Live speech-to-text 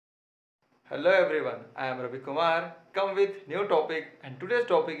Hello everyone, I am Ravi Kumar, come with new topic, and today's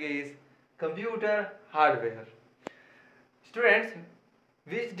topic is computer hardware. Students,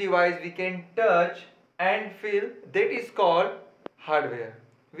 which device we can touch and feel, that is called hardware.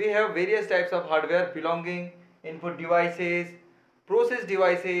 We have various types of hardware belonging input devices, process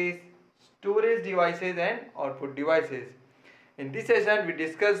devices, storage devices and output devices. In this session we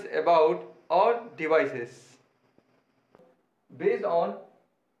discussed about all devices based on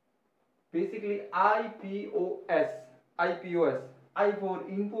basically IPOS, I for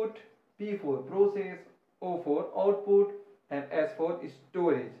input, P for process, O for output and S for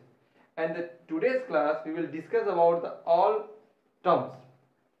storage. And today's class we will discuss about the all terms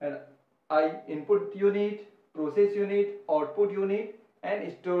and I input unit, process unit, output unit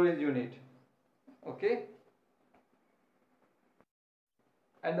and storage unit. Okay.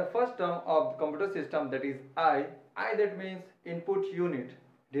 And the first term of the computer system, that is I that means input unit.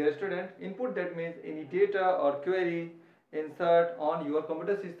 Dear student, input that means any data or query insert on your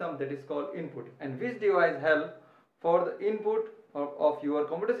computer system, that is called input. And which device help for the input of your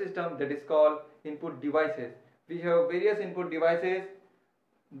computer system, that is called input devices. We have various input devices.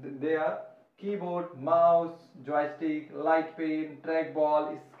 They are keyboard, mouse, joystick, light pen,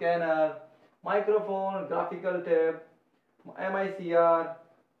 trackball, scanner, microphone, graphical tab, MICR,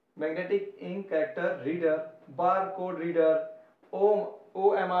 magnetic ink character reader, barcode reader,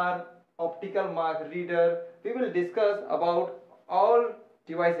 OMR, optical mark reader. We will discuss about all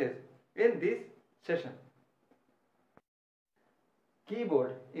devices in this session.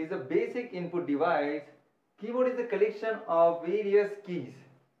 Keyboard is a basic input device. Keyboard is a collection of various keys.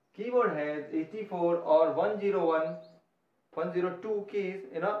 Keyboard has 84 or 101, 102 keys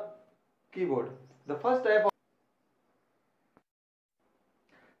in a keyboard. The first type of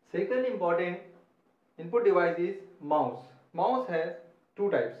second important input device is mouse. Mouse has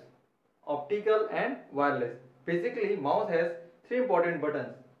two types, optical and wireless. Basically, mouse has three important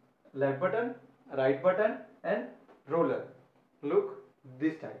buttons, left button, right button and roller. Look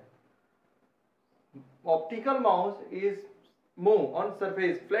this type. Optical mouse is move on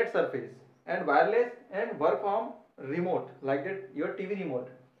surface, flat surface, and wireless and work from remote, like that your TV remote.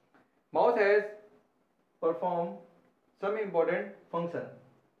 Mouse has perform some important function.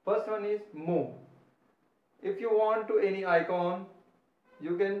 First one is move. If you want to any icon,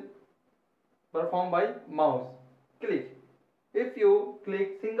 you can perform by mouse. Click. If you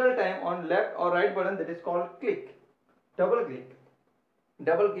click single time on left or right button, that is called click. Double click.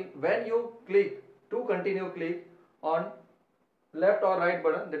 Double click. When you click to continue click on left or right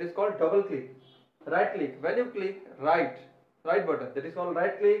button, that is called double click. Right click. When you click right button, that is called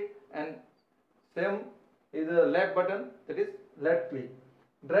right click, and same is a left button, that is left click.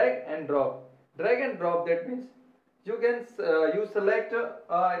 Drag and drop. Drag and drop, that means you can you select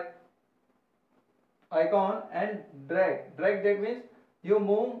icon and drag. Drag, that means you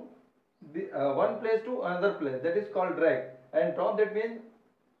move the, one place to another place, that is called drag. And drop, that means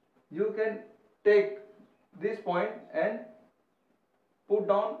you can take this point and put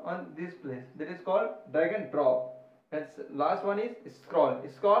down on this place, that is called drag and drop. And last one is scroll.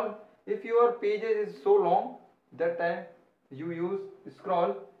 Scroll, if your page is so long, that time you use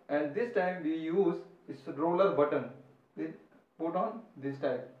scroll, and this time we use roller button. We put on this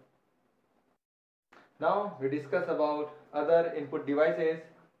type. Now we discuss about other input devices.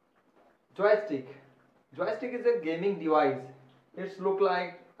 Joystick. Joystick is a gaming device. It's look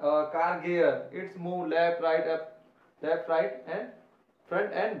like a car gear. It's move left, right, up, left, right, and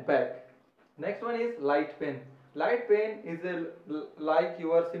front and back. Next one is light pen. Light pen is like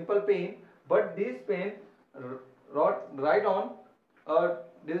your simple pen, but this pen write on a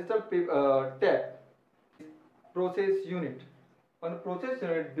digital tab. Process unit. On process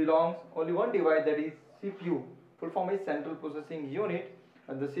unit belongs only one device, that is CPU. Full form is central processing unit,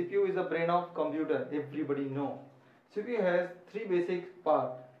 and the CPU is the brain of computer. Everybody know. CPU has three basic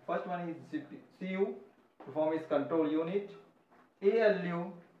parts. First one is CU. Full form is control unit.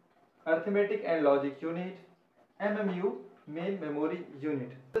 ALU, arithmetic and logic unit. MMU, main memory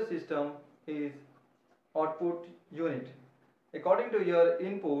unit. The system is output unit. According to your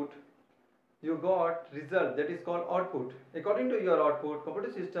input, you got result, that is called output. According to your output,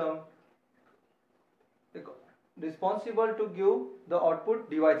 computer system responsible to give the output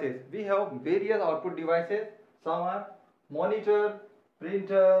devices. We have various output devices. Some are monitor,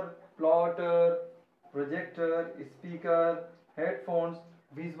 printer, plotter, projector, speaker, headphones,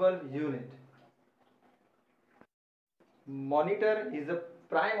 visual unit. Monitor is a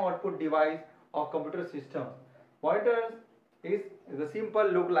prime output device of computer system. Monitor is a simple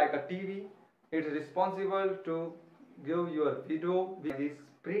look like a TV. It is responsible to give your video with this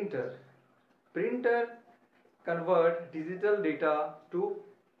printer. Printer convert digital data to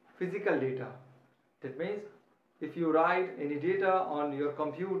physical data. That means if you write any data on your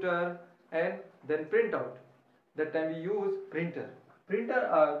computer and then print out, that time we use printer. Printer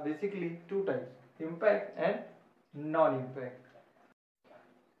are basically two types, impact and non-impact.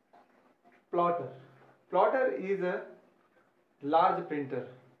 Plotter. Plotter is a large printer,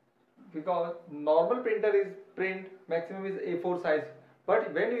 because normal printer is print maximum is A4 size,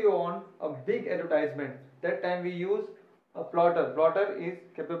 but when you want a big advertisement, that time we use a plotter. Plotter is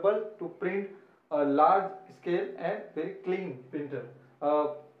capable to print a large scale and very clean printer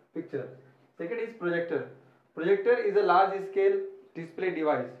picture. Second is projector. Projector is a large scale display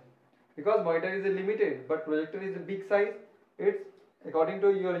device, because monitor is limited but projector is a big size. It's according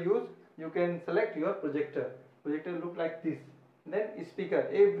to your use, you can select your projector. Projector look like this. Then speaker,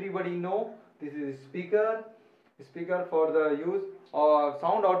 everybody know this is speaker. Speaker for the use or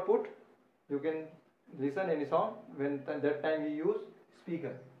sound output, you can listen any sound. When that time we use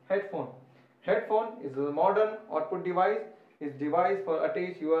speaker. Headphone. Headphone is a modern output device. Is device for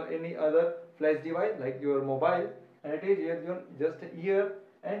attach your any other flash device like your mobile, and attach your just ear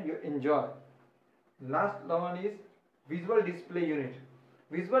and you enjoy. Last one is visual display unit.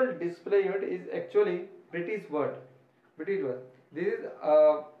 Visual display unit is actually British word. British word. This is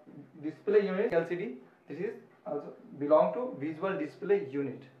a display unit LCD. This is also belong to visual display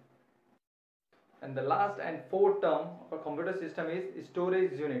unit. And the last and fourth term for computer system is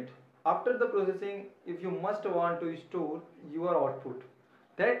storage unit. After the processing, if you must want to store your output,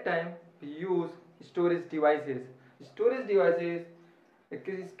 that time we use storage devices. Storage devices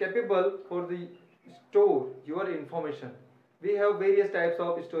is capable for the store your information. We have various types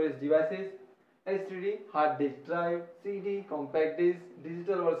of storage devices: HDD, hard disk drive, CD, compact disk,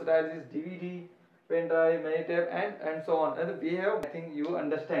 digital versatile disk, DVD, pen drive, Magnetab, and so on. And we have, I think you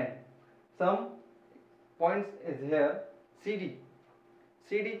understand. Some points is here. CD.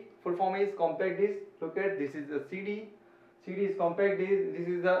 CD full form is compact disk. Look at this is the CD. CD is compact disk. This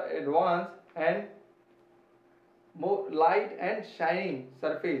is the advanced and more light and shining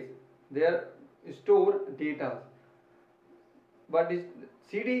surface. There store data. But this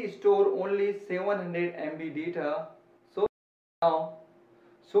CD store only 700 MB data. So now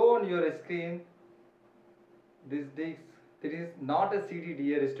show on your screen this disk. This is not a CD,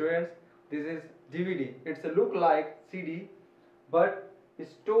 dear students. This is DVD. It's a look like CD, but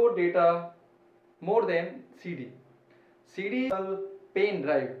store data more than CD. CD is a pen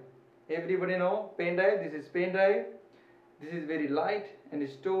drive. Everybody know pen drive. This is pen drive. This is very light and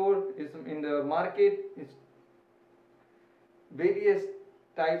store is in the market. It's various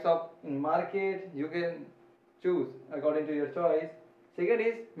types of market. You can choose according to your choice. Second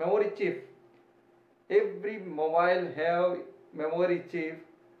is memory chip. Every mobile have memory chip.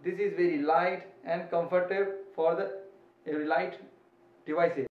 This is very light and comfortable for the very light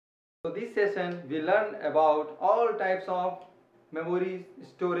devices. So this session we learn about all types of memories,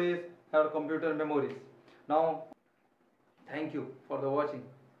 storage or computer memories. Now thank you for the watching.